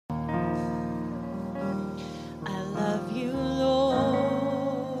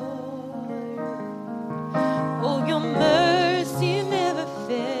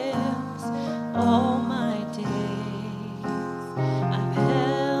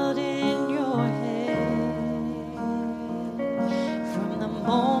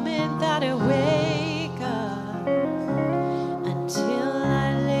to wake up until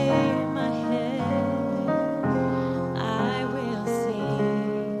I lay my head. I will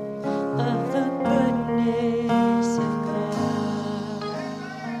sing of the goodness of God.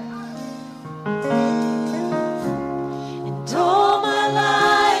 And all my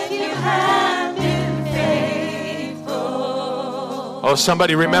life you have been faithful. Oh,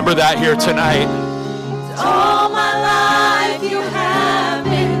 somebody remember that here tonight. All my life you have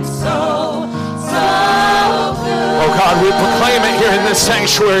been so good. Oh God, we proclaim it here in this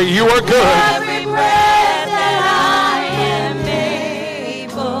sanctuary. You are good. Every breath that I am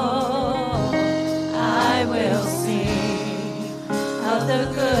able, I will sing of the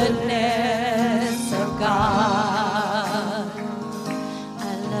goodness of God.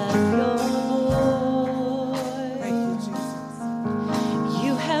 I love your voice. Thank you, Jesus.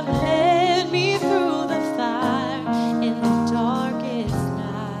 You have led me through the fire in the darkest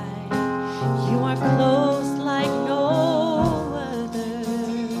night. You are close like no other.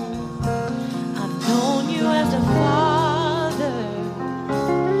 I've known you as a father.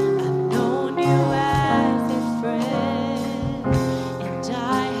 I've known you as a friend. And I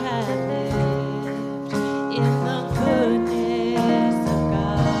have lived in the goodness of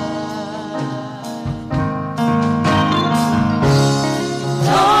God.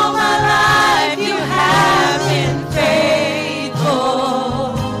 All my life you have been faithful.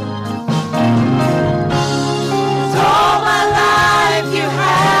 All my life you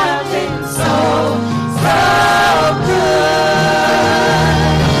have been so good.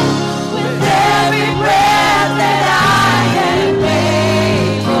 With every breath that I am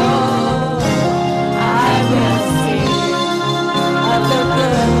able, I will sing of the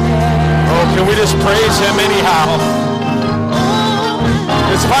goodness. Oh, can we just praise him anyhow?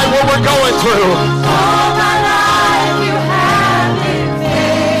 Despite what we're going through. All my life you have been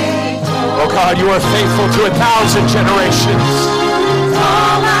faithful. Oh God, you are faithful to 1,000 generations.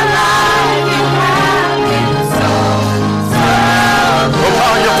 All my life you have been so Oh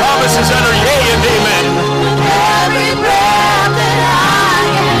God, your promises that are yea and amen. every breath that I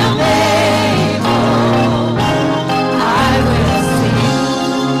am able, I will sing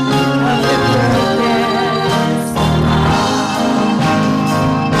of the goodness of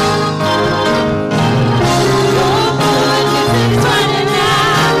Your goodness is running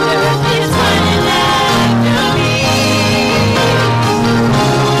after me.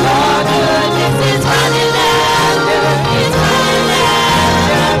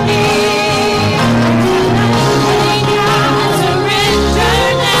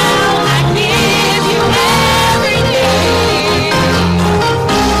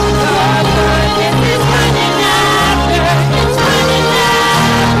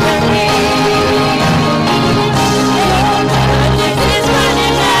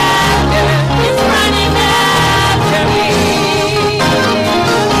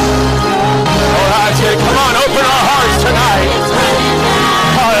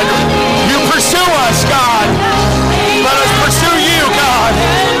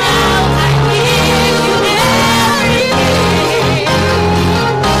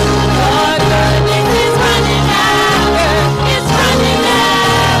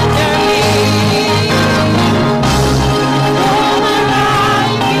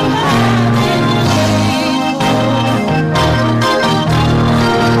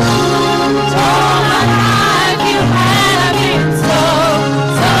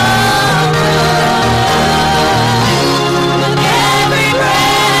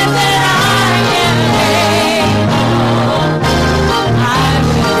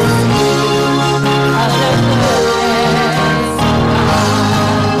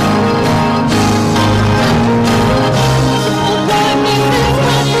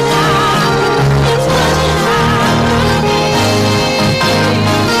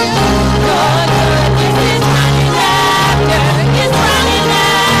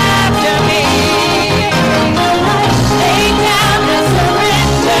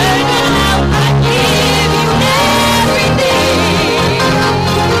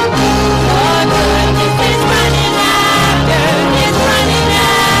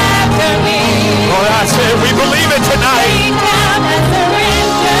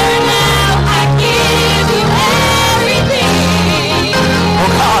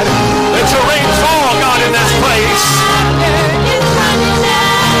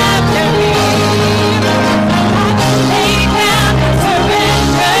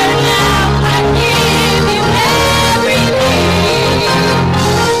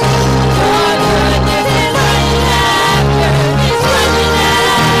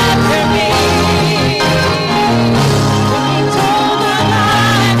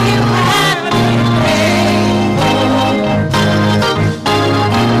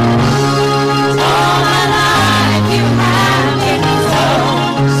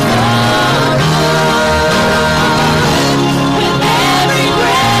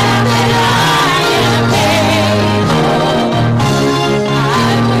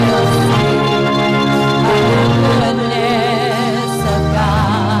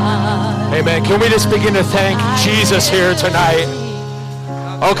 Amen. Can we just begin to thank Jesus here tonight?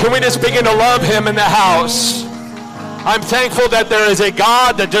 Oh, can we just begin to love him in the house? I'm thankful that there is a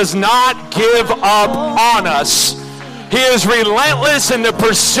God that does not give up on us. He is relentless in the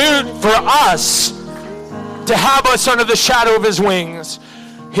pursuit for us to have us under the shadow of his wings.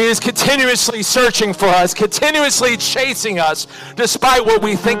 He is continuously searching for us, continuously chasing us, despite what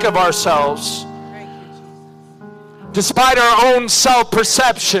we think of ourselves, despite our own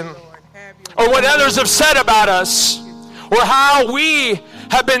self-perception, or what others have said about us, or how we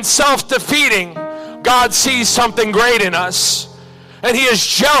have been self-defeating. God sees something great in us, and he is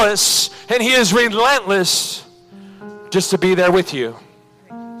jealous, and he is relentless just to be there with you.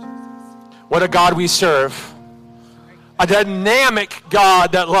 What a God we serve. A dynamic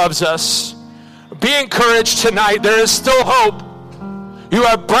God that loves us. Be encouraged tonight. There is still hope. You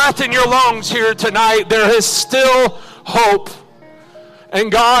have breath in your lungs here tonight. There is still hope. And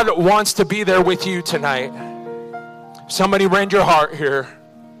God wants to be there with you tonight. Somebody rend your heart here.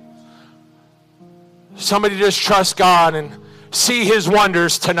 Somebody just trust God and see his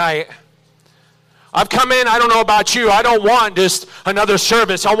wonders tonight. I've come in, I don't know about you, I don't want just another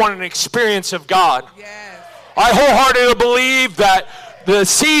service. I want an experience of God. Yes. I wholeheartedly believe that the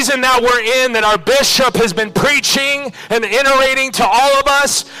season that we're in, that our bishop has been preaching and iterating to all of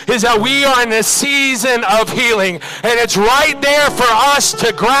us, is that we are in a season of healing. And it's right there for us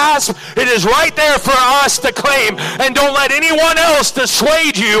to grasp. It is right there for us to claim. And don't let anyone else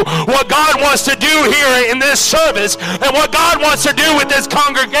dissuade you what God wants to do here in this service and what God wants to do with this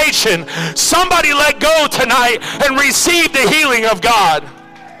congregation. Somebody let go tonight and receive the healing of God.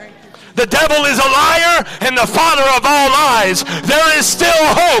 The devil is a liar and the father of all lies. There is still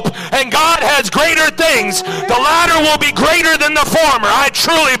hope, and God has greater things. The latter will be greater than the former. I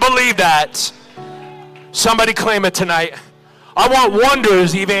truly believe that. Somebody claim it tonight. I want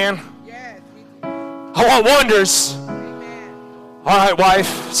wonders, Evan. I want wonders. All right,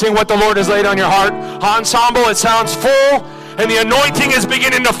 wife, sing what the Lord has laid on your heart. Ensemble, it sounds full, and the anointing is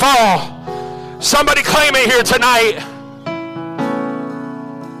beginning to fall. Somebody claim it here tonight.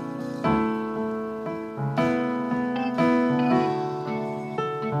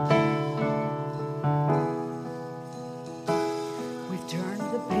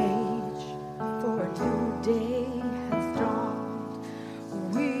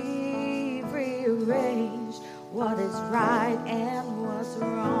 What is right and what's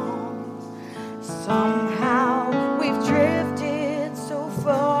wrong. Somehow we've drifted so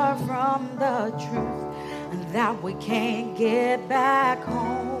far from the truth that we can't get back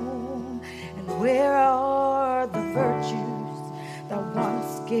home. And where are the virtues that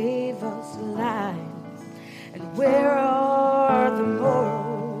once gave us life? And where are the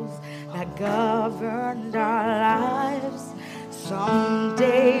morals that governed our lives?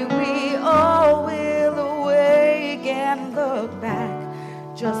 Someday we all will awake and look back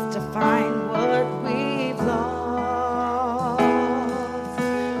just to find what we've lost.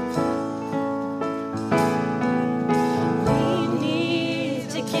 We need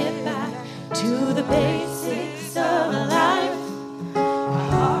to get back to the basics of life. A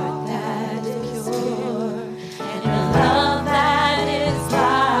heart that is pure and a love that is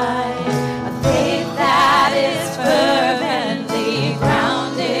light. A faith that is fervently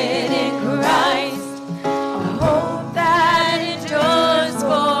grounded in Christ. A hope that endures for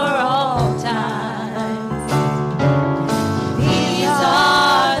all times. These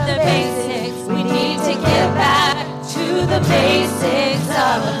are the basics. We need to get back to the basics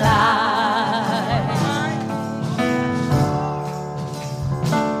of life.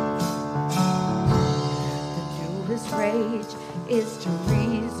 The newest rage is to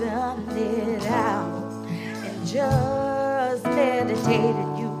reason it out and just meditate,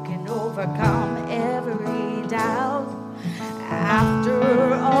 and you can overcome every doubt.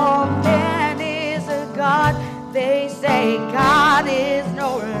 After all, man is a God. They say God is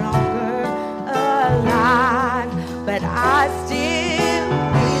no longer alive, but I still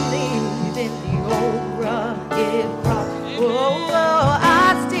believe in the old rugged cross. Oh,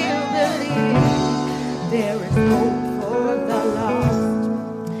 I still believe there is hope for the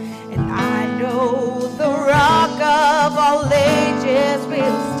lost. And I know the rock of all ages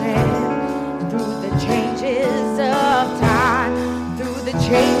will stand through the changes of time, through the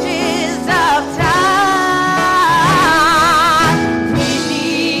changes of time. We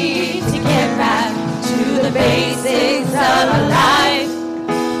need to get back to the basics of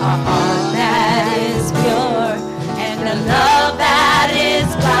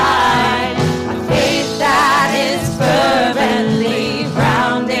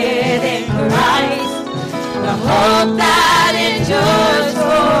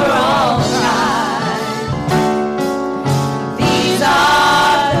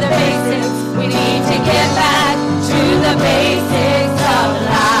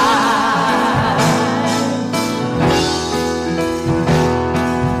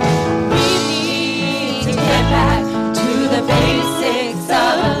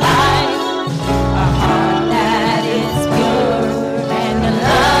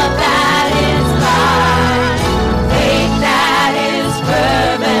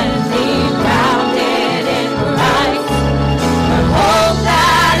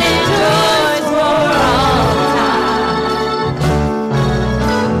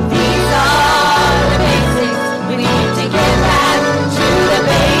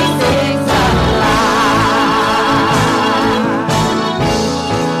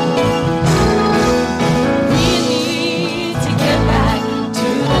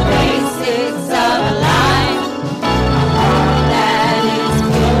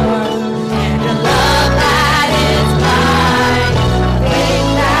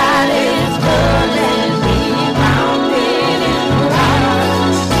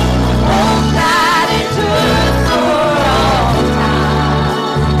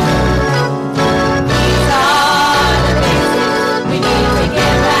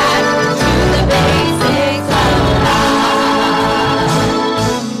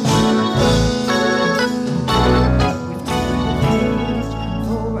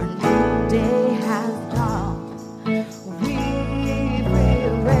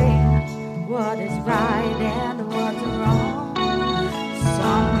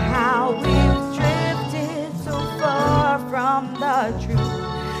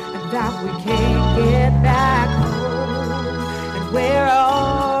that we can't get back home? And where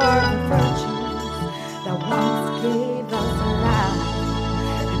are the virtues that once gave us life?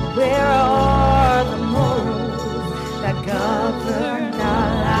 And where are the morals that govern our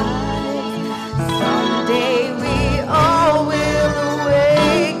lives? Someday we all will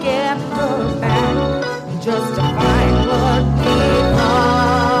awake and look back just to find what we lost.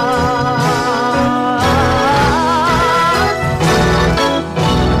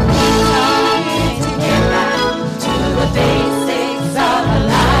 Time to get back to the basics of a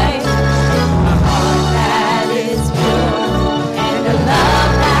life, a heart that is pure and a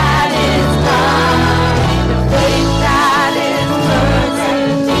love that is kind, a faith that is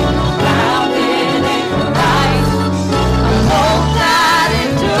fervent, grounded in Christ, a hope that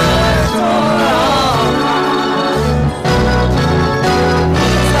endures for all time.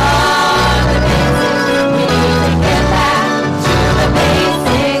 These are the basics. We need to get back to the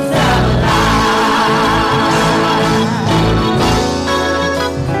basics of life.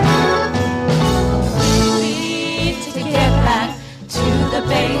 We need to get back to the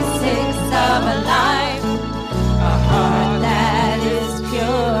basics of a life, a heart that is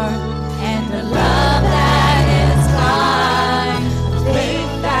pure and a love that is kind, a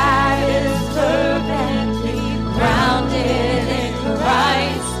faith that is fervently grounded in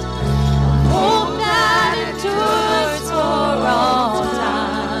Christ, a hope that endures for all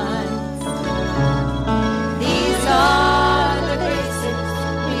time. These are the basics.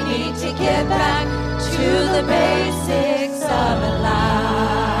 We need to get back to the basics of a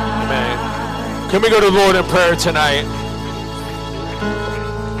life. Amen. Can we go to the Lord in prayer tonight?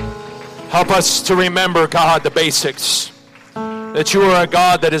 Help us to remember, God, the basics. That you are a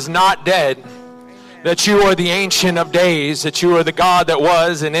God that is not dead. That you are the Ancient of Days. That you are the God that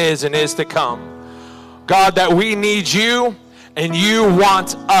was and is to come. God, that we need you and you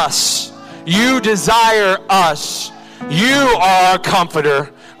want us. You desire us. You are our comforter.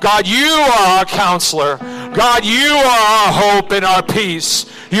 God, you are our counselor. God, you are our hope and our peace.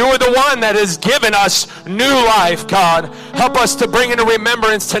 You are the one that has given us new life, God. Help us to bring into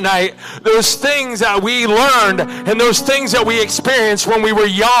remembrance tonight those things that we learned and those things that we experienced when we were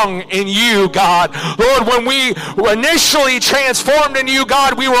young in you, God. Lord, when we were initially transformed in you,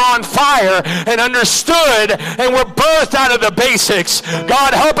 God, we were on fire and understood and were birthed out of the basics.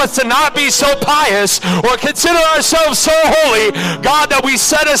 God, help us to not be so pious or consider ourselves so holy, God, that we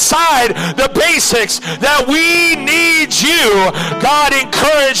set aside the basics, that we need you. God,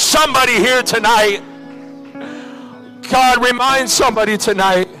 encourage somebody here tonight. God, remind somebody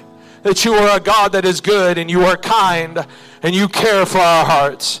tonight that you are a God that is good and you are kind and you care for our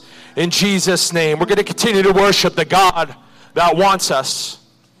hearts. In Jesus' name, we're going to continue to worship the God that wants us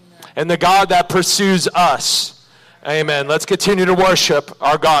and the God that pursues us. Amen. Let's continue to worship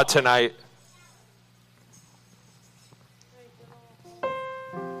our God tonight.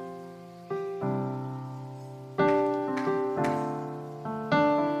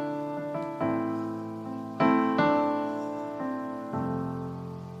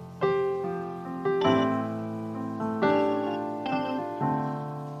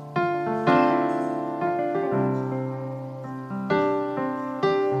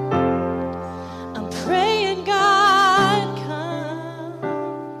 I'm praying, God, come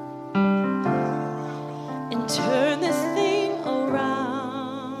and turn this thing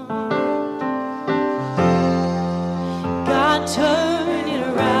around. God, turn it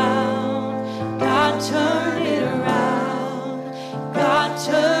around. God, turn it around. God,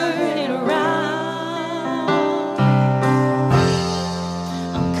 turn it around.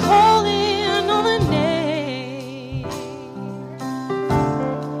 I'm calling on a name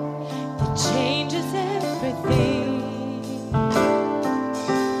that changes everything.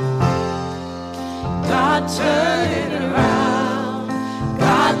 God, turn it around.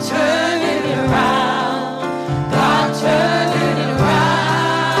 God, turn it around. God, turn it around.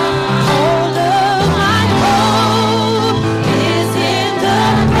 All of my hope is in the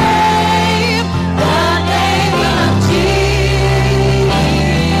name of Jesus.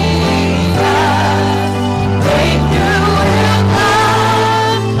 Breakthrough will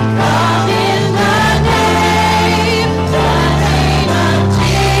come in the name of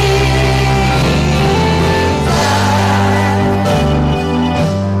Jesus.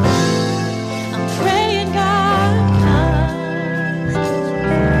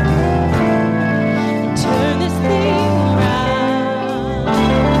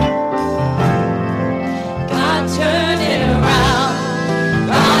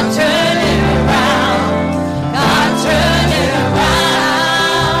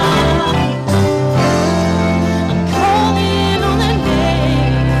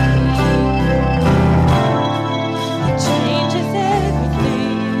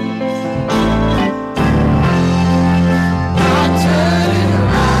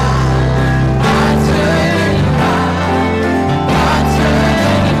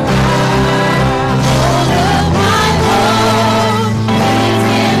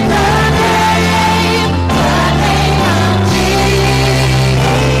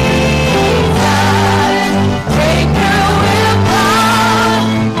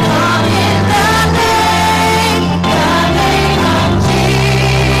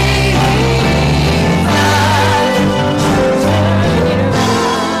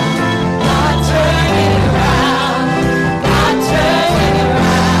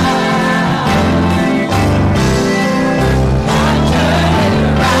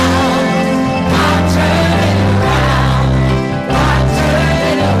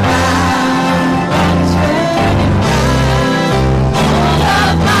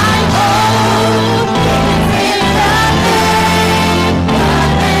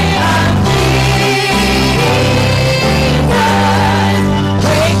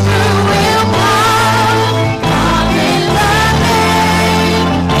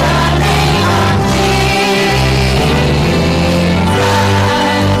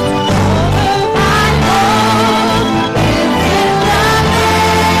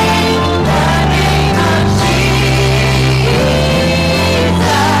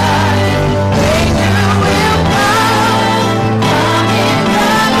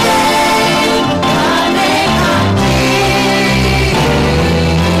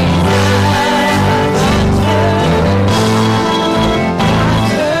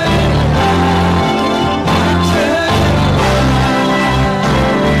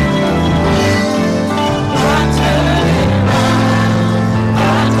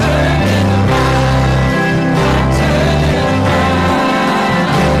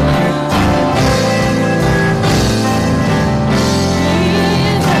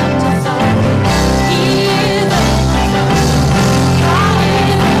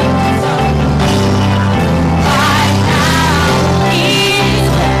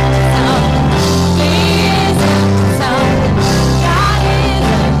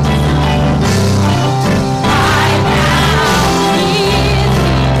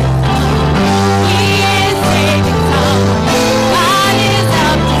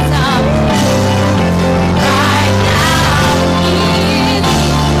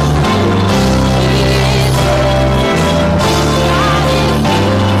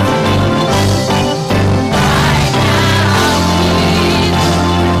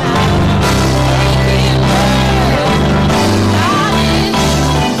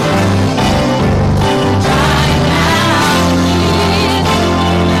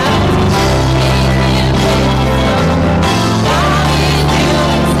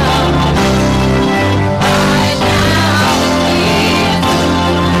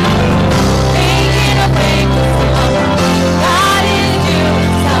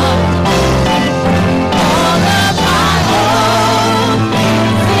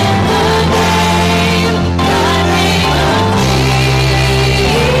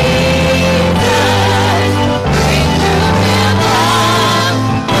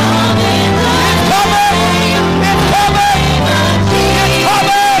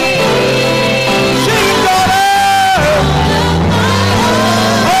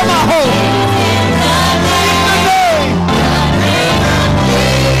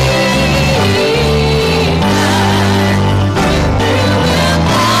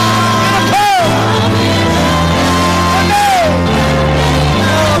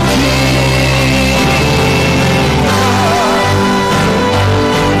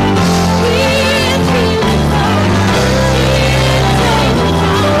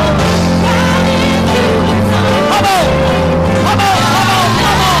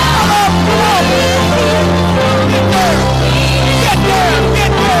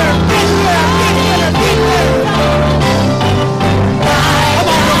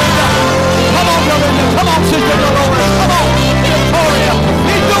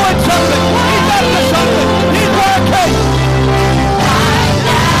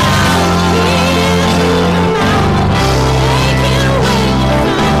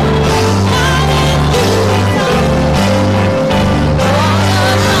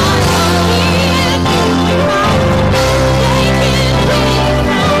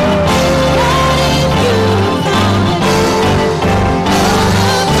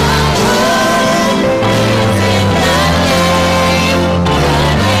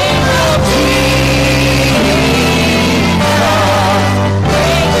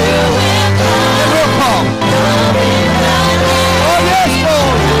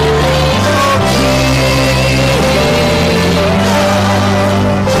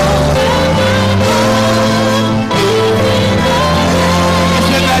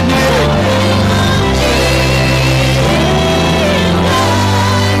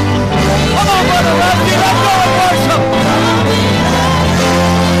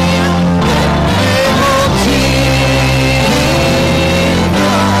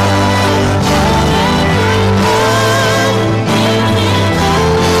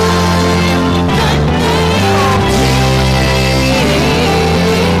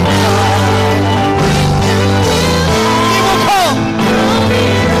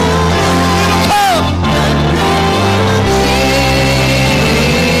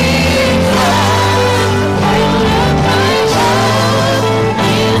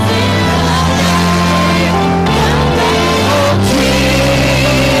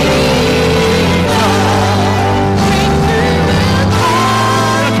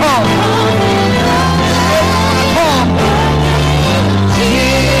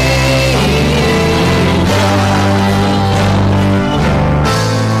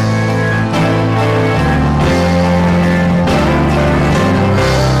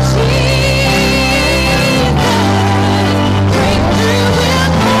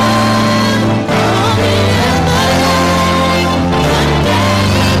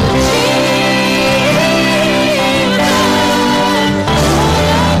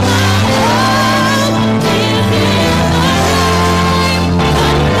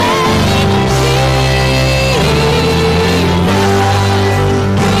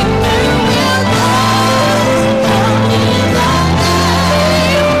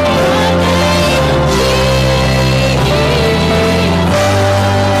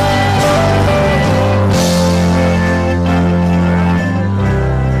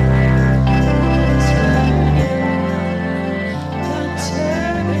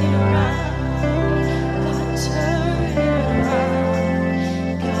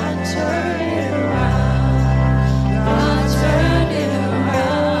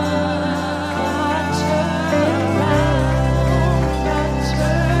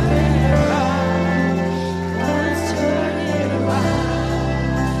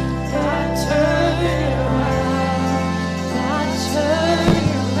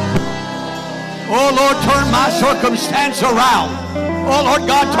 circumstance around. Oh, Lord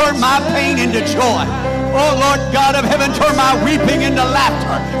God, turn my pain into joy. Oh, Lord God of heaven, turn my weeping into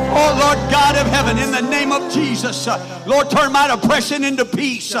laughter. Oh, Lord God of heaven, in the name of Jesus, Lord, turn my depression into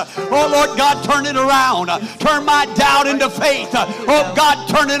peace. Oh, Lord God, turn it around. Turn my doubt into faith. Oh, God,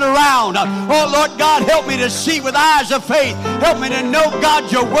 turn it around. Oh, Lord God, help me to see with eyes of faith. Help me to know, God,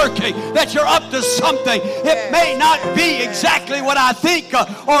 you're working, that you're up to something. It may not be exactly what I think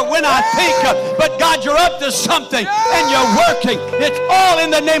or when I think, but God, you're up to something and you're working. It's all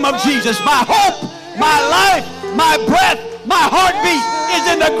in the name of Jesus. My hope, my life, my breath, my heartbeat is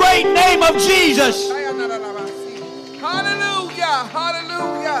in the great name of Jesus. Hallelujah,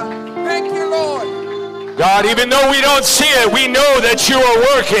 hallelujah. Thank you, Lord. God, even though we don't see it, we know that you are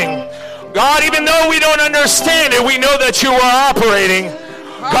working. God, even though we don't understand it, we know that you are operating.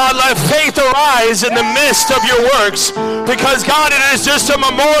 God, let faith arise in the midst of your works, because God, it is just a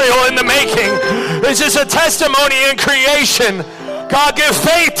memorial in the making. It's just a testimony in creation. God, give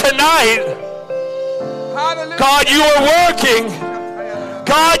faith tonight. God, you are working.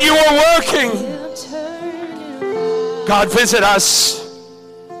 God, you are working. God, visit us.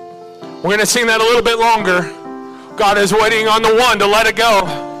 We're going to sing that a little bit longer. God is waiting on the one to let it go.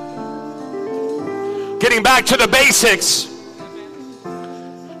 Getting back to the basics.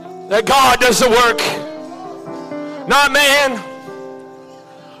 That God does the work. Not man.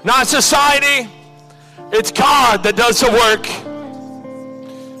 Not society. It's God that does the work.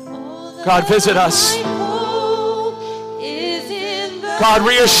 God, visit us. God,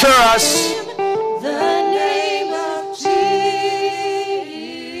 reassure us.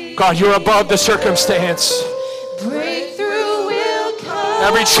 God, you're above the circumstance.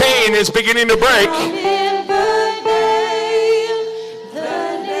 Every chain is beginning to break.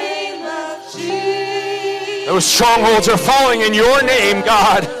 Those strongholds are falling in your name,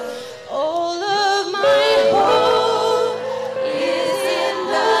 God.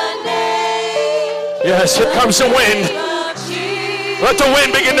 Yes, here comes the wind. Let the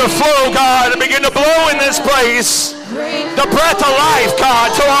wind begin to flow, God, and begin to blow in this place. The breath of life,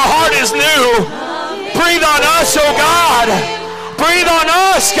 God, till our heart is new. Breathe on us, oh God. Breathe on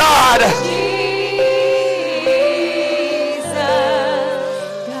us, God.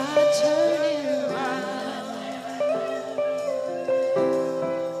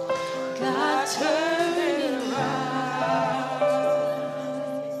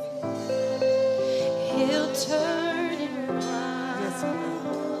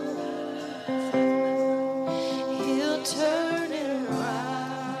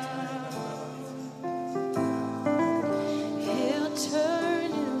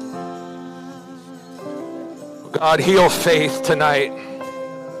 God, heal faith tonight.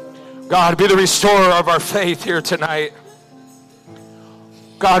 God, be the restorer of our faith here tonight.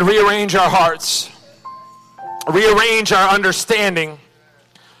 God, rearrange our hearts. Rearrange our understanding.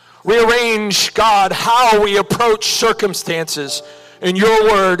 Rearrange, God, how we approach circumstances in your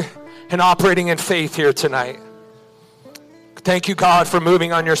word and operating in faith here tonight. Thank you, God, for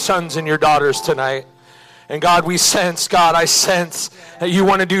moving on your sons and your daughters tonight. And God, we sense, God, I sense that you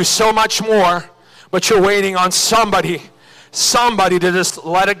want to do so much more. But you're waiting on somebody to just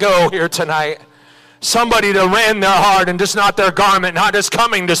let it go here tonight. Somebody to rend their heart and just not their garment, not just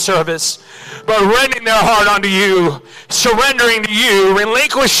coming to service, but rending their heart unto you, surrendering to you,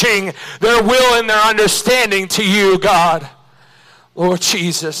 relinquishing their will and their understanding to you, God. Lord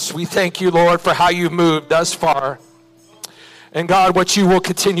Jesus, we thank you, Lord, for how you've moved thus far. And God, what you will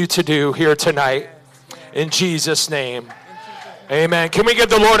continue to do here tonight. In Jesus' name. Amen. Can we give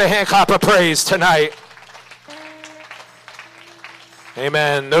the Lord a hand clap of praise tonight?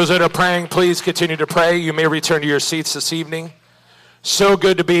 Amen. Those that are praying, please continue to pray. You may return to your seats this evening. So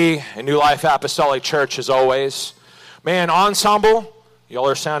good to be in New Life Apostolic Church as always. Man, ensemble, y'all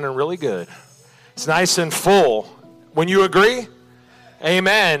are sounding really good. It's nice and full. When you agree,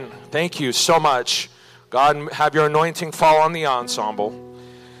 amen. Thank you so much. God, have your anointing fall on the ensemble.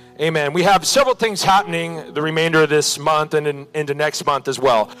 Amen. We have several things happening the remainder of this month and into next month as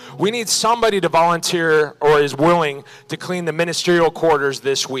well. We need somebody to volunteer or is willing to clean the ministerial quarters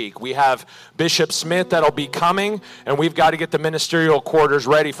this week. We have Bishop Smith that'll be coming, and we've got to get the ministerial quarters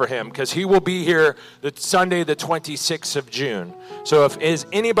ready for him because he will be here the Sunday, the 26th of June. So if is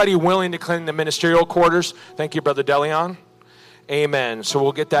anybody willing to clean the ministerial quarters, thank you, Brother Delion. Amen. So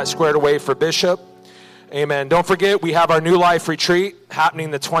we'll get that squared away for Bishop. Amen. Don't forget, we have our New Life Retreat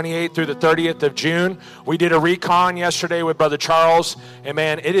happening the 28th through the 30th of June. We did a recon yesterday with Brother Charles, and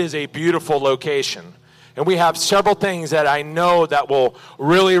man, it is a beautiful location. And we have several things that I know that will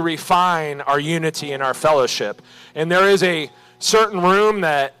really refine our unity and our fellowship. And there is a certain room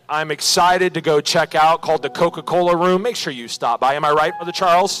that I'm excited to go check out called the Coca-Cola room. Make sure you stop by. Am I right, Brother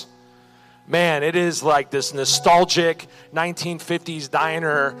Charles? Man, it is like this nostalgic 1950s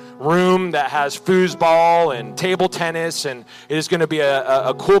diner room that has foosball and table tennis, and it is going to be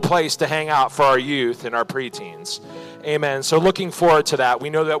a cool place to hang out for our youth and our preteens. Amen. So looking forward to that. We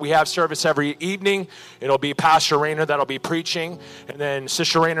know that we have service every evening. It'll be Pastor Rayner that'll be preaching, and then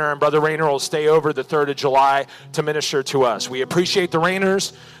Sister Rayner and Brother Rayner will stay over the 3rd of July to minister to us. We appreciate the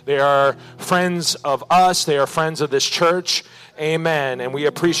Rayners. They are friends of us. They are friends of this church. Amen. And we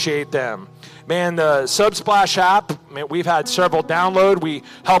appreciate them. Man, the Subsplash app, man, we've had several download. We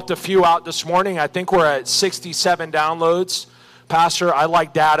helped a few out this morning. I think we're at 67 downloads. Pastor, I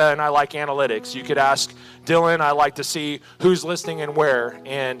like data and I like analytics. You could ask Dylan. I like to see who's listening and where.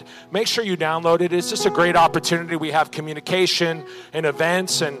 And make sure you download it. It's just a great opportunity. We have communication and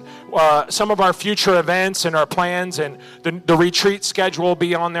events and some of our future events and our plans, and the retreat schedule will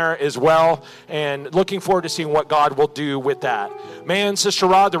be on there as well. And looking forward to seeing what God will do with that. Man, Sister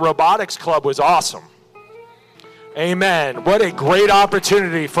Rod, the robotics club was awesome. Amen. What a great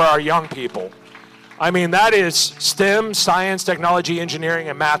opportunity for our young people. I mean, that is STEM, science, technology, engineering,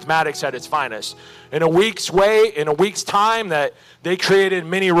 and mathematics at its finest. In a week's time, that they created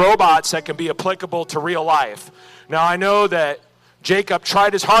mini robots that can be applicable to real life. Now, I know that Jacob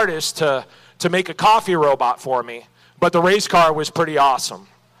tried his hardest to make a coffee robot for me, but the race car was pretty awesome.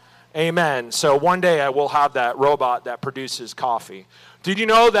 Amen. So one day I will have that robot that produces coffee. Did you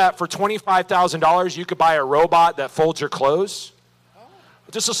know that for $25,000 you could buy a robot that folds your clothes?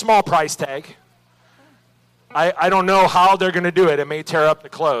 Just a small price tag. I don't know how they're going to do it. It may tear up the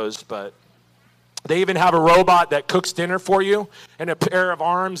clothes, but they even have a robot that cooks dinner for you and a pair of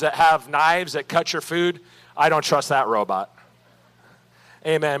arms that have knives that cut your food. I don't trust that robot.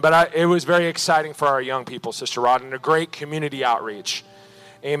 Amen. But it was very exciting for our young people, Sister Rod, and a great community outreach.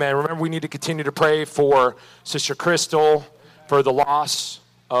 Amen. Remember, we need to continue to pray for Sister Crystal, for the loss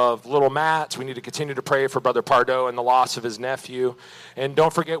of little Matt. We need to continue to pray for Brother Pardo and the loss of his nephew. And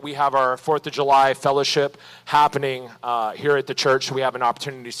don't forget, we have our 4th of July fellowship happening here at the church. We have an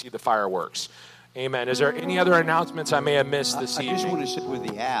opportunity to see the fireworks. Amen. Is there any other announcements I may have missed this evening? I just want to sit with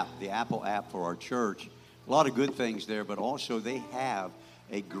the Apple app for our church. A lot of good things there, but also they have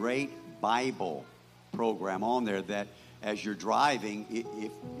a great Bible program on there that as you're driving,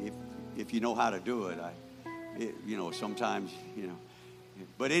 if you know how to do it, sometimes,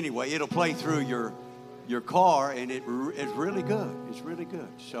 but anyway, it'll play through your car, and it's really good. It's really good.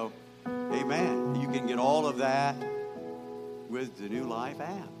 So, amen. You can get all of that with the New Life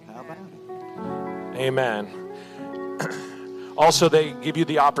app. How about it? Amen. Also, they give you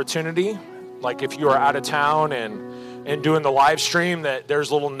the opportunity, like if you are out of town and doing the live stream, that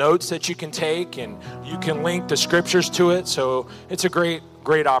there's little notes that you can take, and you can link the scriptures to it. So it's a great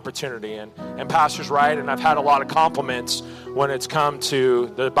opportunity. And Pastor's right, and I've had a lot of compliments when it's come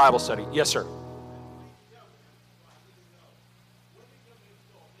to the Bible study. Yes, sir.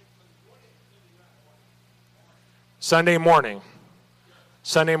 Sunday morning,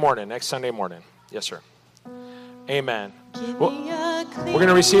 next Sunday morning. Yes, sir. Amen. Well, we're going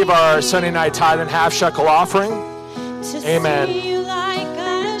to receive our Sunday night tithe and half shekel offering. Amen. To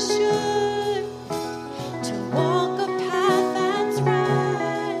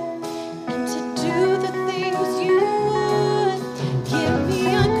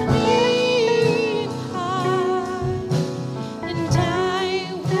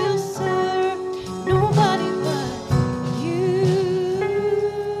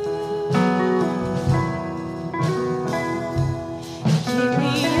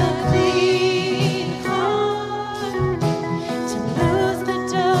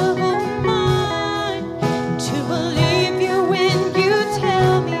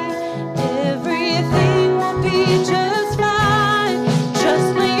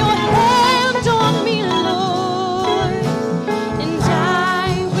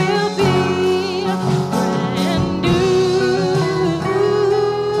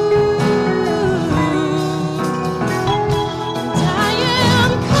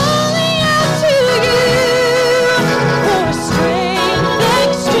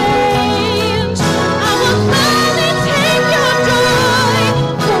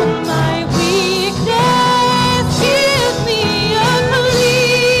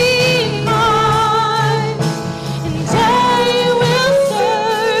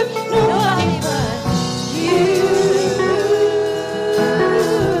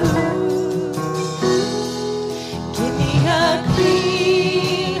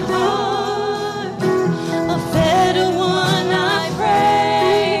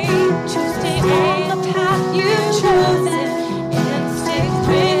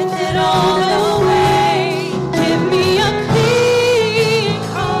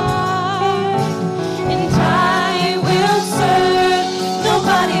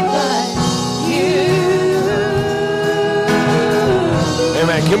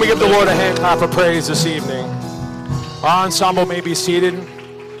Can we give the Lord a hand clap of praise this evening? Our ensemble may be seated.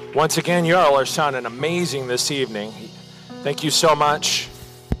 Once again, you all are sounding amazing this evening. Thank you so much.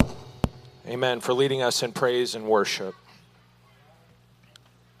 Amen, for leading us in praise and worship.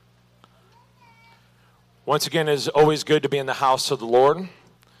 Once again, it is always good to be in the house of the Lord.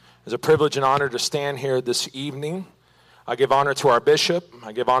 It's a privilege and honor to stand here this evening. I give honor to our bishop.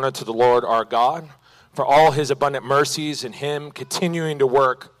 I give honor to the Lord our God for all his abundant mercies and him continuing to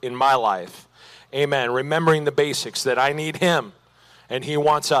work in my life. Amen. Remembering the basics that I need him and he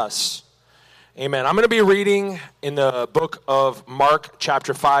wants us. Amen. I'm going to be reading in the book of Mark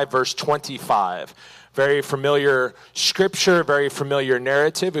chapter 5 verse 25. Very familiar scripture, very familiar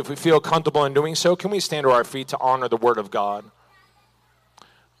narrative. If we feel comfortable in doing so, can we stand to our feet to honor the word of God?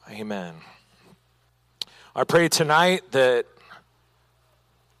 Amen. I pray tonight that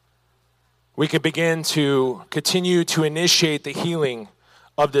we could begin to continue to initiate the healing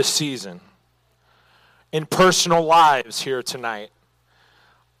of this season in personal lives here tonight.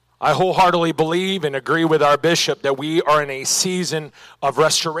 I wholeheartedly believe and agree with our bishop that we are in a season of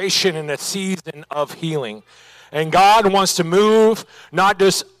restoration and a season of healing. And God wants to move not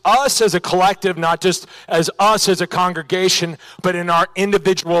just us as a collective, not just as us as a congregation, but in our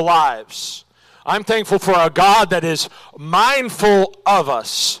individual lives. I'm thankful for a God that is mindful of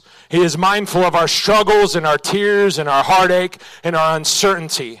us. He is mindful of our struggles and our tears and our heartache and our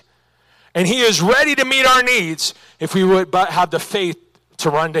uncertainty. And he is ready to meet our needs if we would but have the faith to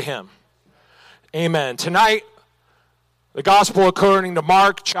run to him. Amen. Tonight, the gospel according to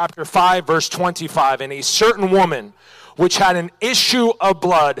Mark chapter 5 verse 25. And a certain woman which had an issue of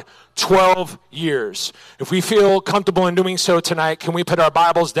blood 12 years. If we feel comfortable in doing so tonight, can we put our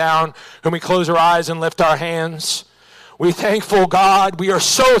Bibles down? Can we close our eyes and lift our hands? We thankful God. We are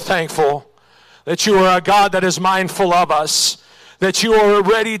so thankful that you are a God that is mindful of us, that you are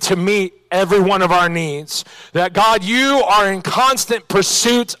ready to meet every one of our needs. That God, you are in constant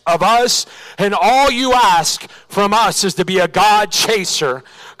pursuit of us, and all you ask from us is to be a God chaser.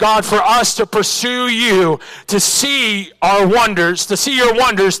 God, for us to pursue you, to see our wonders, to see your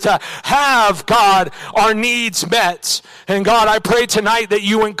wonders, to have, God, our needs met. And God, I pray tonight that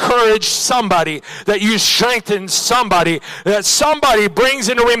you encourage somebody, that you strengthen somebody, that somebody brings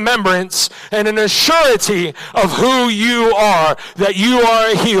into remembrance and an assurity of who you are, that you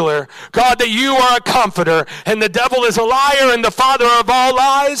are a healer. God, that you are a comforter, and the devil is a liar and the father of all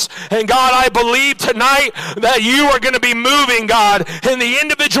lies. And God, I believe tonight that you are going to be moving, God, in the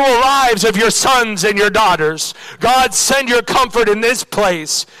individual lives of your sons and your daughters. God, send your comfort in this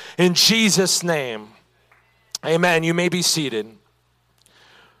place in Jesus' name. Amen. You may be seated.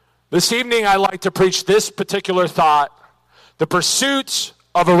 This evening, I'd like to preach this particular thought: the pursuit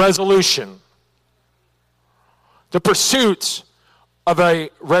of a resolution. The pursuit of a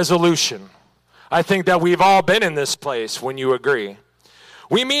resolution. I think that we've all been in this place, when you agree.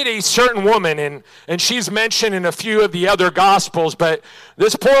 We meet a certain woman, and she's mentioned in a few of the other Gospels, but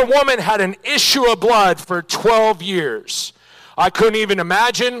this poor woman had an issue of blood for 12 years. I couldn't even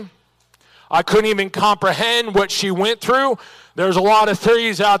imagine. I couldn't even comprehend what she went through. There's a lot of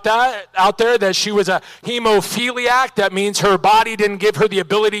theories out there that she was a hemophiliac. That means her body didn't give her the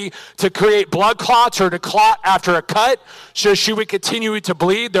ability to create blood clots or to clot after a cut, so she would continue to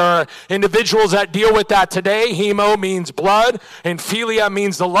bleed. There are individuals that deal with that today. Hemo means blood, and philia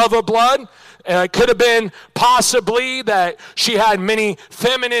means the love of blood. It could have been possibly that she had many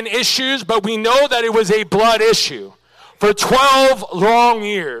feminine issues, but we know that it was a blood issue for 12 long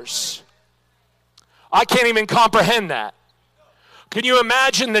years. I can't even comprehend that. Can you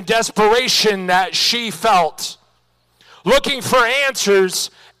imagine the desperation that she felt, looking for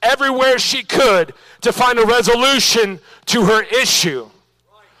answers everywhere she could to find a resolution to her issue,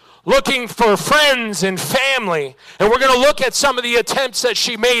 looking for friends and family? And we're going to look at some of the attempts that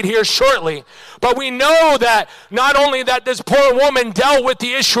she made here shortly. But we know that not only that this poor woman dealt with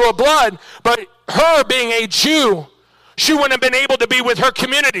the issue of blood, but her being a Jew, she wouldn't have been able to be with her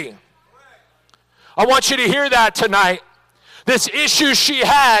community. I want you to hear that tonight. This issue she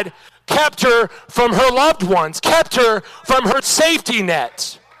had kept her from her loved ones, kept her from her safety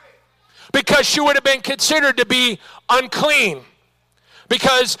net, because she would have been considered to be unclean.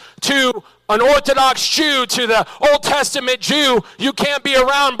 Because to an Orthodox Jew, to the Old Testament Jew, you can't be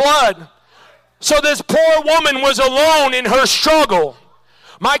around blood. So this poor woman was alone in her struggle.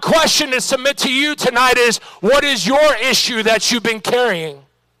 My question to submit to you tonight is, what is your issue that you've been carrying?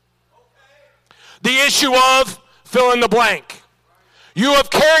 The issue of fill in the blank. You have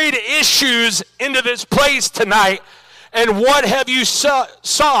carried issues into this place tonight, and what have you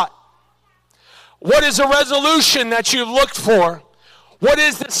sought? What is a resolution that you looked for? What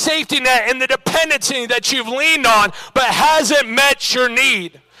is the safety net and the dependency that you've leaned on but hasn't met your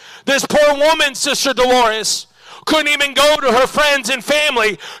need? This poor woman, Sister Dolores, couldn't even go to her friends and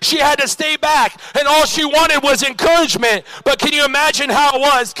family. She had to stay back, and all she wanted was encouragement. But can you imagine how it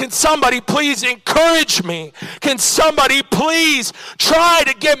was? Can somebody please encourage me? Can somebody please try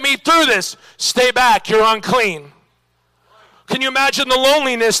to get me through this? Stay back, you're unclean. Can you imagine the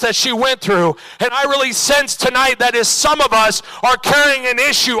loneliness that she went through? And I really sense tonight that as some of us are carrying an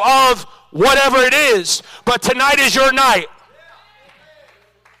issue of whatever it is, but tonight is your night.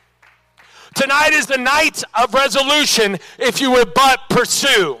 Tonight is the night of resolution if you would but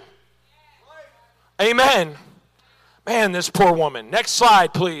pursue. Amen. Man, this poor woman. Next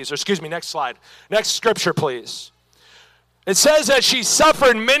slide, please. Or excuse me, next slide. Next scripture, please. It says that she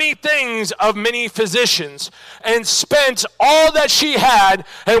suffered many things of many physicians and spent all that she had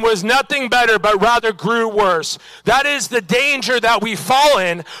and was nothing better but rather grew worse. That is the danger that we fall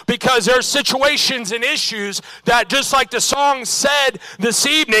in, because there are situations and issues that, just like the song said this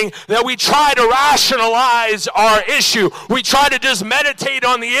evening, that we try to rationalize our issue. We try to just meditate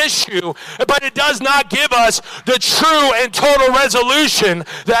on the issue, but it does not give us the true and total resolution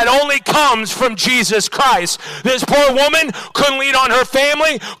that only comes from Jesus Christ. This poor woman couldn't lean on her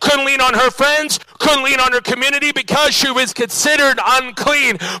family, couldn't lean on her friends, couldn't lean on her community because she was considered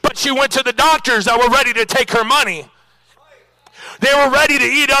unclean. But she went to the doctors that were ready to take her money. They were ready to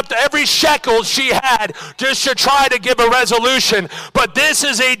eat up every shekel she had just to try to give a resolution. But this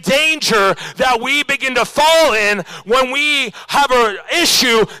is a danger that we begin to fall in when we have an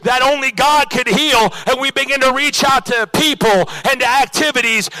issue that only God could heal, and we begin to reach out to people and to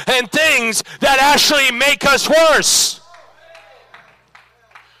activities and things that actually make us worse.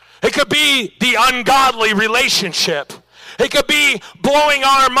 It could be the ungodly relationship. It could be blowing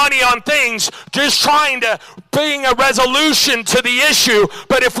our money on things, just trying to bring a resolution to the issue.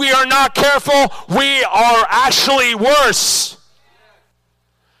 But if we are not careful, we are actually worse.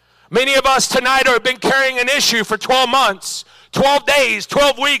 Many of us tonight have been carrying an issue for 12 months. 12 days,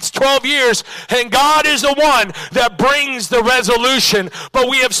 12 weeks, 12 years, and God is the one that brings the resolution. But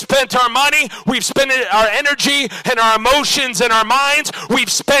we have spent our money, we've spent our energy and our emotions and our minds, we've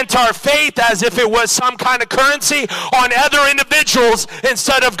spent our faith as if it was some kind of currency on other individuals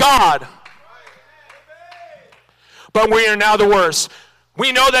instead of God. But we are now the worst.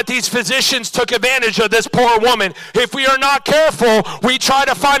 We know that these physicians took advantage of this poor woman. If we are not careful, we try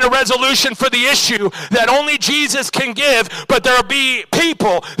to find a resolution for the issue that only Jesus can give, but there'll be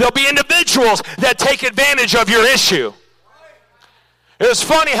people, there'll be individuals that take advantage of your issue. It was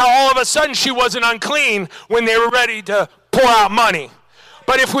funny how all of a sudden she wasn't unclean when they were ready to pour out money.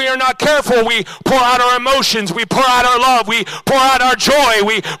 But if we are not careful, we pour out our emotions, we pour out our love, we pour out our joy,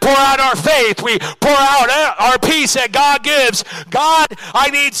 we pour out our faith, we pour out our peace that God gives. God, I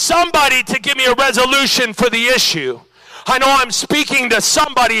need somebody to give me a resolution for the issue. I know I'm speaking to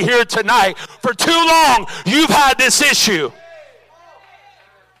somebody here tonight. For too long, you've had this issue.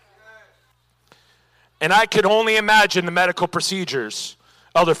 And I could only imagine the medical procedures,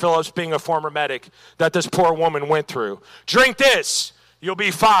 Elder Phillips being a former medic, that this poor woman went through. Drink this. You'll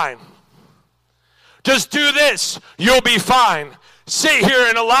be fine. Just do this. You'll be fine. Sit here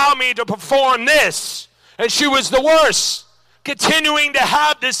and allow me to perform this. And she was the worst, continuing to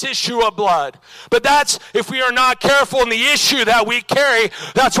have this issue of blood. But that's, if we are not careful in the issue that we carry,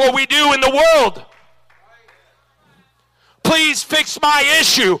 that's what we do in the world. Please fix my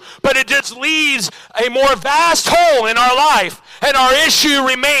issue. But it just leaves a more vast hole in our life. And our issue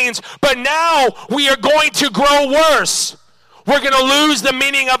remains. But now we are going to grow worse. We're going to lose the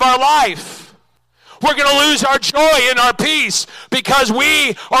meaning of our life. We're going to lose our joy and our peace because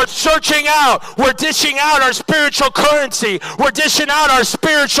we are searching out. We're dishing out our spiritual currency. We're dishing out our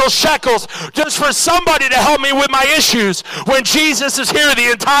spiritual shekels just for somebody to help me with my issues when Jesus is here the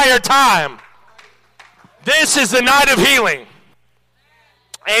entire time. This is the night of healing.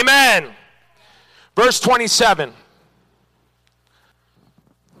 Amen. Verse 27.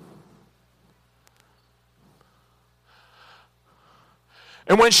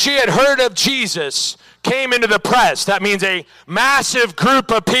 And when she had heard of Jesus, came into the press, that means a massive group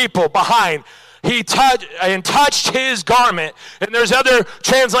of people behind, he touched his garment. And there's other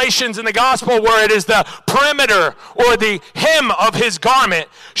translations in the gospel where it is the perimeter or the hem of his garment.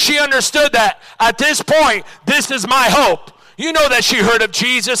 She understood that at this point, this is my hope. You know that she heard of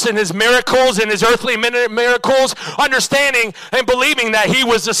Jesus and his miracles and his earthly miracles, understanding and believing that he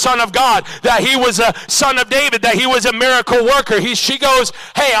was the Son of God, that he was a son of David, that he was a miracle worker. She goes,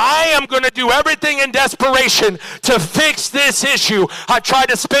 hey, I am going to do everything in desperation to fix this issue. I've tried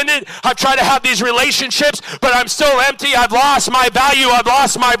to spend it. I've tried to have these relationships, but I'm still empty. I've lost my value. I've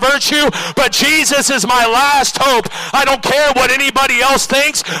lost my virtue, but Jesus is my last hope. I don't care what anybody else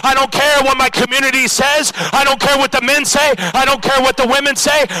thinks. I don't care what my community says. I don't care what the men say. I don't care what the women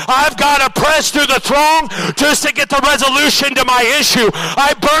say. I've got to press through the throng just to get the resolution to my issue.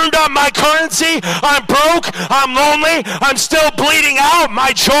 I burned up my currency. I'm broke. I'm lonely. I'm still bleeding out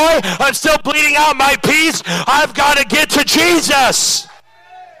my joy. I'm still bleeding out my peace. I've got to get to Jesus.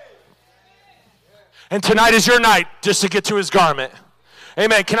 And tonight is your night just to get to his garment.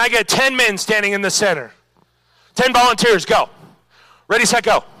 Amen. Can I get 10 men standing in the center? 10 volunteers, go. Ready, set,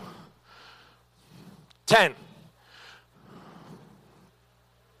 go. 10.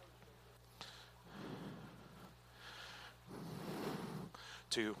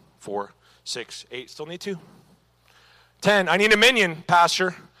 2, 4, 6, 8. Still need 2. 10. I need a minion,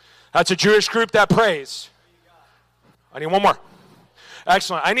 Pastor. That's a Jewish group that prays. I need one more.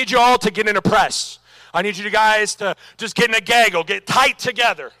 Excellent. I need you all to get in a press. I need you guys to just get in a gaggle, get tight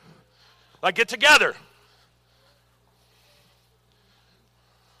together. Like, get together.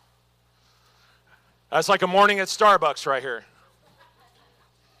 That's like a morning at Starbucks right here.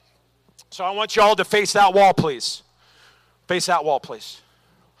 So I want you all to face that wall, please. Face that wall, please.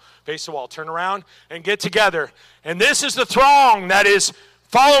 Face the wall. Turn around and get together. And this is the throng that is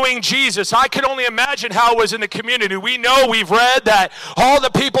following Jesus. I can only imagine how it was in the community. We know, we've read that all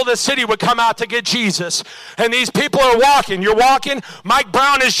the people in the city would come out to get Jesus. And these people are walking. You're walking. Mike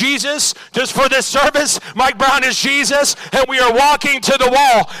Brown is Jesus. Just for this service, Mike Brown is Jesus. And we are walking to the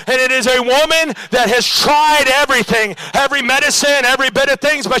wall. And it is a woman that has tried everything, every medicine, every bit of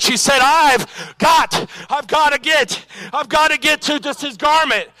things. But she said, I've got to get to just his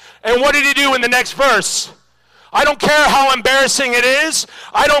garment. And what did he do in the next verse? I don't care how embarrassing it is.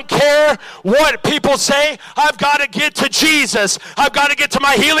 I don't care what people say. I've got to get to Jesus. I've got to get to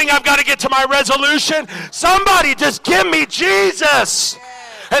my healing. I've got to get to my resolution. Somebody just give me Jesus.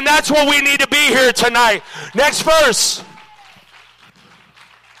 And that's what we need to be here tonight. Next verse.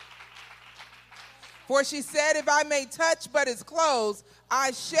 For she said, if I may touch but his clothes,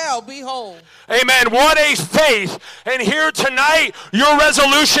 I shall be whole. Amen. What a faith. And here tonight, your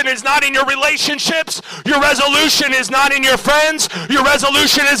resolution is not in your relationships. Your resolution is not in your friends. Your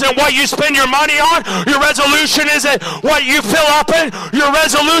resolution isn't what you spend your money on. Your resolution isn't what you fill up in. Your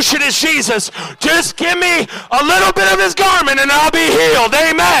resolution is Jesus. Just give me a little bit of his garment and I'll be healed.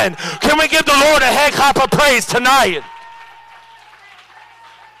 Amen. Can we give the Lord a heck clap of praise tonight?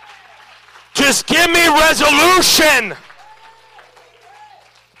 Just give me resolution.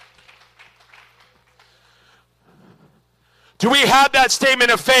 Do we have that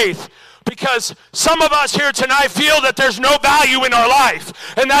statement of faith? Because some of us here tonight feel that there's no value in our life.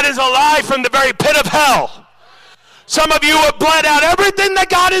 And that is a lie from the very pit of hell. Some of you have bled out everything that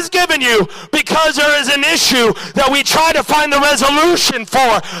God has given you because there is an issue that we try to find the resolution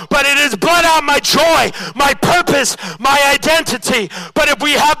for. But it has bled out my joy, my purpose, my identity. But if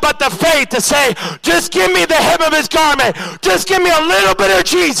we have but the faith to say, just give me the hem of his garment. Just give me a little bit of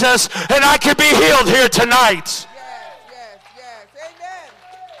Jesus and I can be healed here tonight.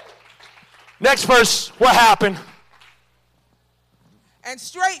 Next verse, what happened? And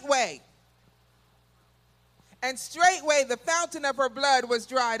straightway the fountain of her blood was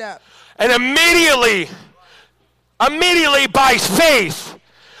dried up. And immediately by faith,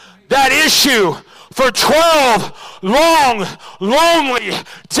 that issue for 12 long, lonely,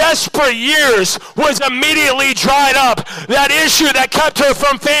 desperate years was immediately dried up. That issue that kept her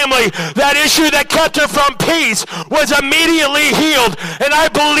from family, that issue that kept her from peace was immediately healed. And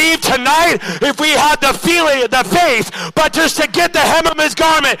I believe tonight, if we had the feeling, the faith, but just to get the hem of his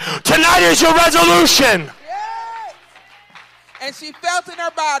garment, tonight is your resolution. And she felt in her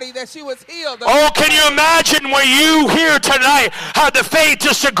body that she was healed. Oh, can you imagine when you here tonight have the faith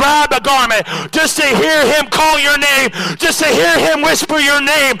just to grab a garment, just to hear him call your name, just to hear him whisper your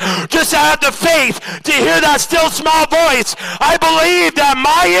name, just to have the faith to hear that still small voice. I believe that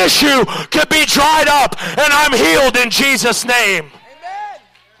my issue could be dried up and I'm healed in Jesus' name. Amen.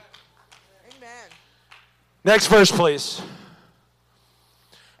 Amen. Next verse, please.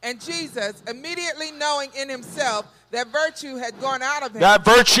 And Jesus, immediately knowing in himself that virtue had gone out of him. That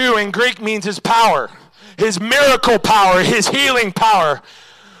virtue in Greek means his power, his miracle power, his healing power.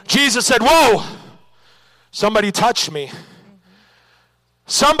 Jesus said, whoa, somebody touched me.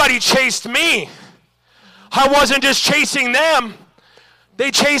 Somebody chased me. I wasn't just chasing them. They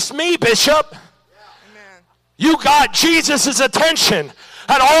chased me, Bishop. Amen. You got Jesus' attention.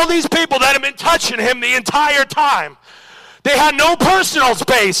 And all these people that have been touching him the entire time. They had no personal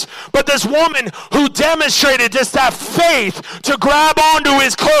space, but this woman who demonstrated just that faith to grab onto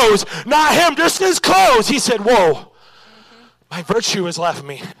his clothes, not him, just his clothes. He said, whoa, my virtue has left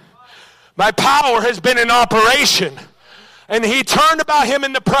me. My power has been in operation. And he turned about him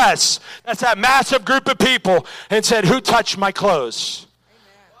in the press, that's that massive group of people, and said, who touched my clothes?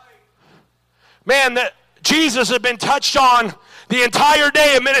 Man, that Jesus had been touched on the entire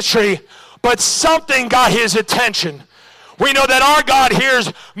day of ministry, but something got his attention. We know that our God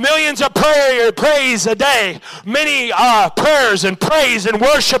hears millions of praise a day, many prayers and praise and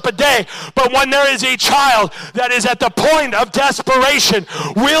worship a day. But when there is a child that is at the point of desperation,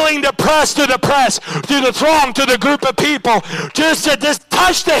 willing to press through the throng, to the group of people, just to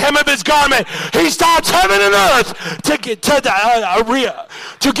touch the hem of his garment, he stops heaven and earth to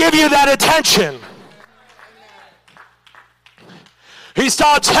give you that attention. He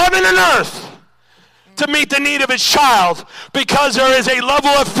stops heaven and earth to meet the need of his child, because there is a level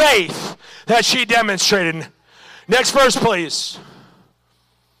of faith that she demonstrated. Next verse, please.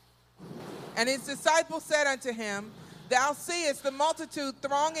 And his disciples said unto him, thou seest the multitude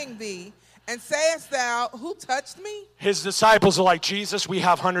thronging thee, and sayest thou, who touched me? His disciples are like, Jesus, we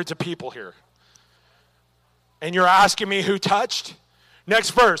have hundreds of people here. And you're asking me who touched? Next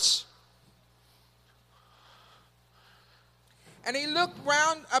verse. And he looked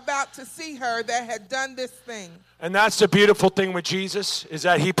round about to see her that had done this thing. And that's the beautiful thing with Jesus, is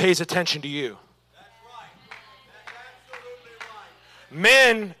that he pays attention to you. That's right. That's absolutely right.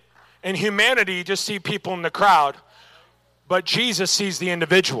 Men and humanity just see people in the crowd, but Jesus sees the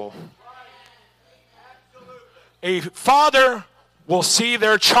individual. A father will see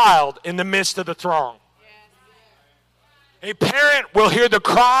their child in the midst of the throng. A parent will hear the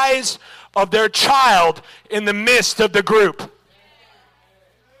cries of their child in the midst of the group.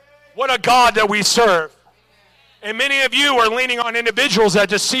 What a God that we serve. And many of you are leaning on individuals that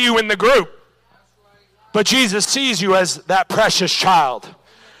just see you in the group. But Jesus sees you as that precious child.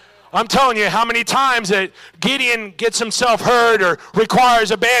 I'm telling you, how many times that Gideon gets himself hurt or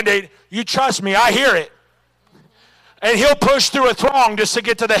requires a Band-Aid, you trust me, I hear it. And he'll push through a throng just to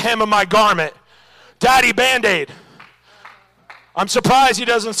get to the hem of my garment. Daddy Band-Aid. I'm surprised he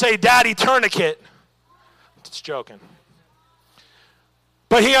doesn't say Daddy Tourniquet. Just joking.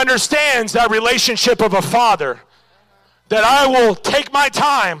 But he understands that relationship of a father, that I will take my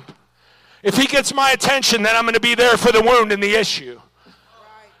time. If he gets my attention, then I'm going to be there for the wound and the issue.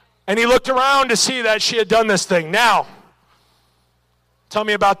 And he looked around to see that she had done this thing. Now, tell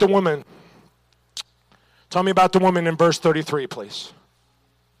me about the woman. Tell me about the woman in verse 33, please.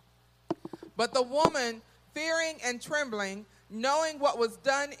 But the woman, fearing and trembling, knowing what was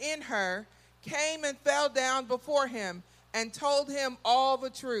done in her, came and fell down before him and told him all the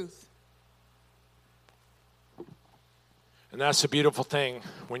truth. And that's the beautiful thing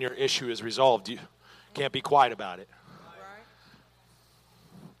when your issue is resolved. You can't be quiet about it. Right.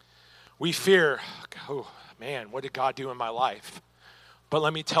 We fear, oh man, what did God do in my life? But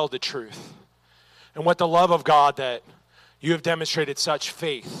let me tell the truth. And what the love of God that you have demonstrated such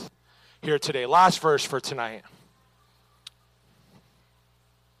faith here today. Last verse for tonight.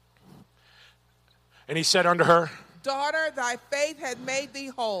 And he said unto her, daughter, thy faith hath made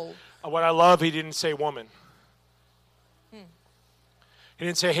thee whole. What I love, he didn't say woman. He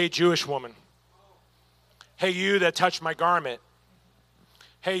didn't say, hey, Jewish woman. Hey, you that touched my garment.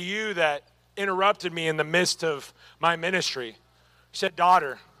 Hey, you that interrupted me in the midst of my ministry. He said,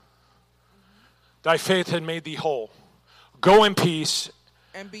 daughter, thy faith had made thee whole. Go in peace.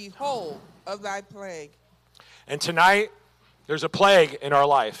 And be whole of thy plague. And tonight, there's a plague in our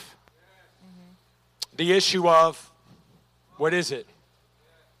life. The issue of, what is it?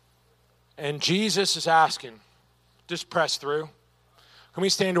 And Jesus is asking, just press through. Can we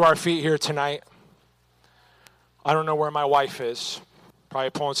stand to our feet here tonight? I don't know where my wife is. Probably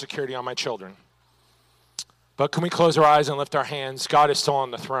pulling security on my children. But can we close our eyes and lift our hands? God is still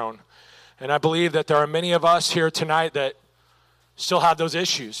on the throne. And I believe that there are many of us here tonight that still have those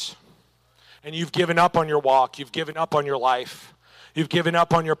issues. And you've given up on your walk. You've given up on your life. You've given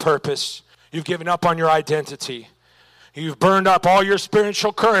up on your purpose. You've given up on your identity. You've burned up all your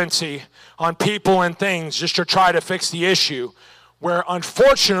spiritual currency on people and things just to try to fix the issue, where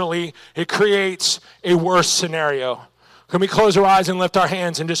unfortunately it creates a worse scenario. Can we close our eyes and lift our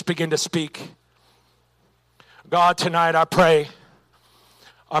hands and just begin to speak? God, tonight I pray,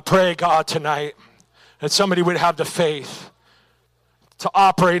 God, tonight that somebody would have the faith to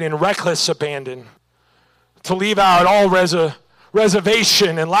operate in reckless abandon, to leave out all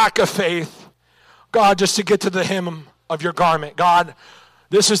reservation and lack of faith. God, just to get to the hem of your garment. God,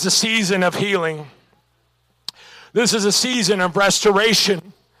 this is the season of healing. This is a season of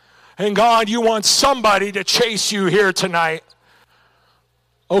restoration. And God, you want somebody to chase you here tonight.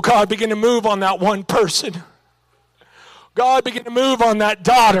 Oh God, begin to move on that one person. God, begin to move on that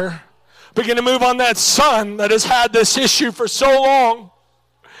daughter. Begin to move on that son that has had this issue for so long.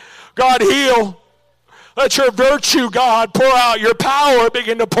 God, heal. Let your virtue, God, pour out. Your power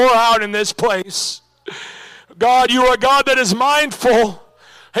begin to pour out in this place. God, you are a God that is mindful,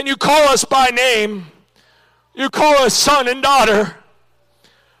 and you call us by name. You call us son and daughter.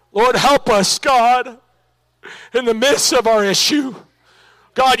 Lord, help us, God, in the midst of our issue.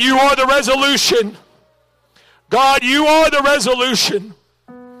 God, you are the resolution. God, you are the resolution.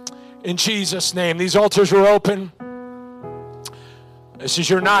 In Jesus' name, these altars are open. This is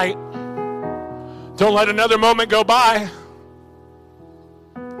your night. Don't let another moment go by.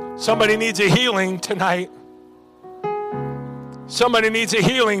 Somebody needs a healing tonight. Somebody needs a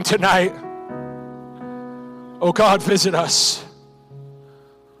healing tonight. Oh God, visit us.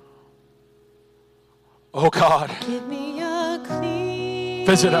 Oh God, Give me a clean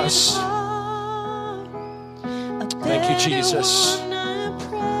visit us. heart, a Thank you, better Jesus. one,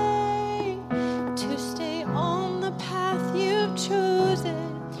 I pray, to stay on the path you've chosen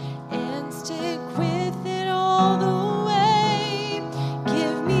and stick with it all the way.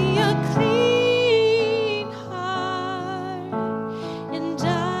 Give me a clean heart, and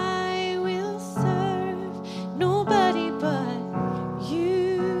I will serve nobody but you.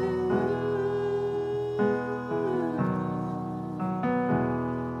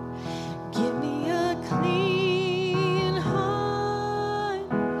 Give me a clean heart.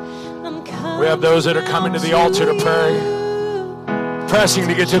 I'm coming. We have those that are coming to the altar to pray, pressing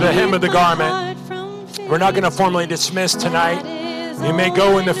to get to the hem of the garment. We're not going to formally dismiss tonight. You may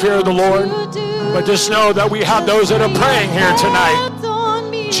go in the fear of the Lord, but just know that we have those that are praying here tonight.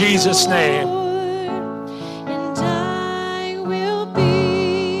 In Jesus' name.